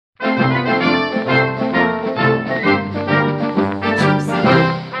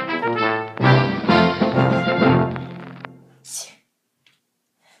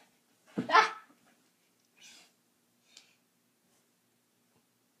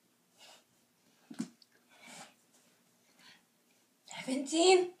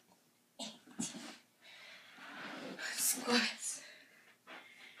17, 18. Squats.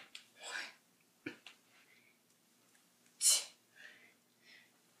 1, 2,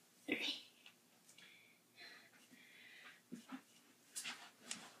 3.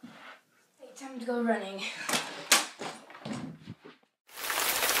 Okay, time to go running.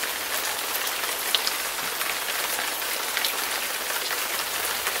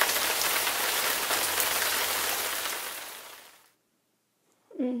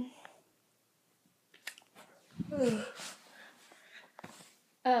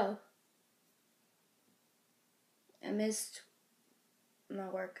 Oh, I missed my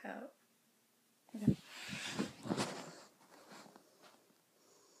workout. Okay.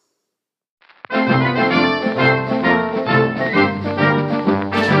 I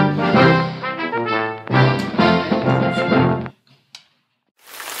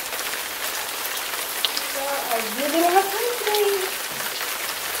really don't have time today.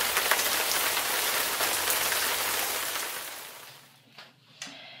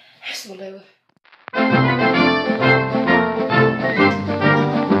 This will do.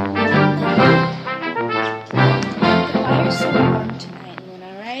 The fire's so warm tonight,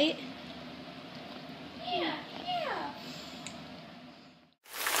 Luna, right? Yeah.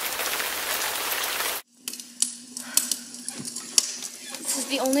 This is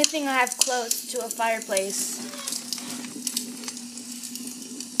the only thing I have close to a fireplace.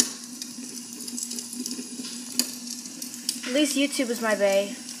 At least YouTube is my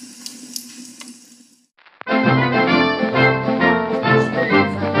bae.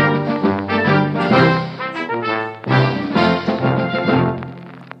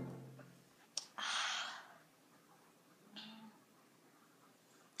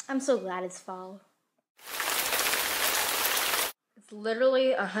 I'm so glad it's fall. It's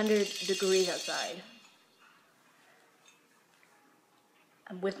literally 100 degrees outside.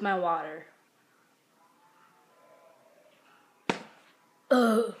 I'm with my water.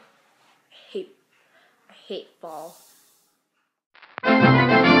 Ugh. I hate fall. It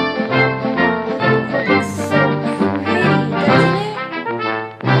looks so pretty, doesn't it?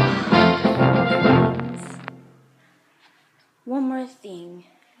 One more thing,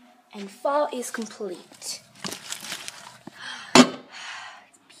 and fall is complete. It's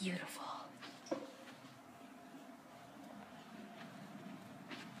beautiful.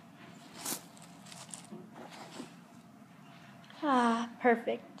 Ah,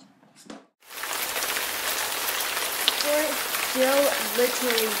 perfect. We're still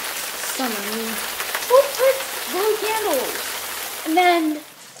literally summer. I mean, who puts blue candles? And then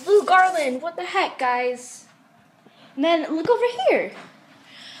blue garland. What the heck, guys? And then look over here.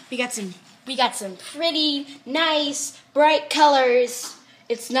 We got some pretty, nice, bright colors.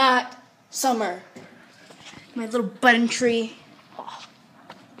 It's not summer. My little button tree. Oh,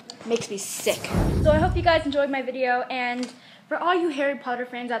 makes me sick. So I hope you guys enjoyed my video, and for all you Harry Potter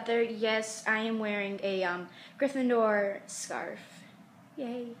fans out there, yes, I am wearing a Gryffindor scarf.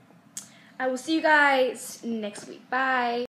 Yay. I will see you guys next week. Bye.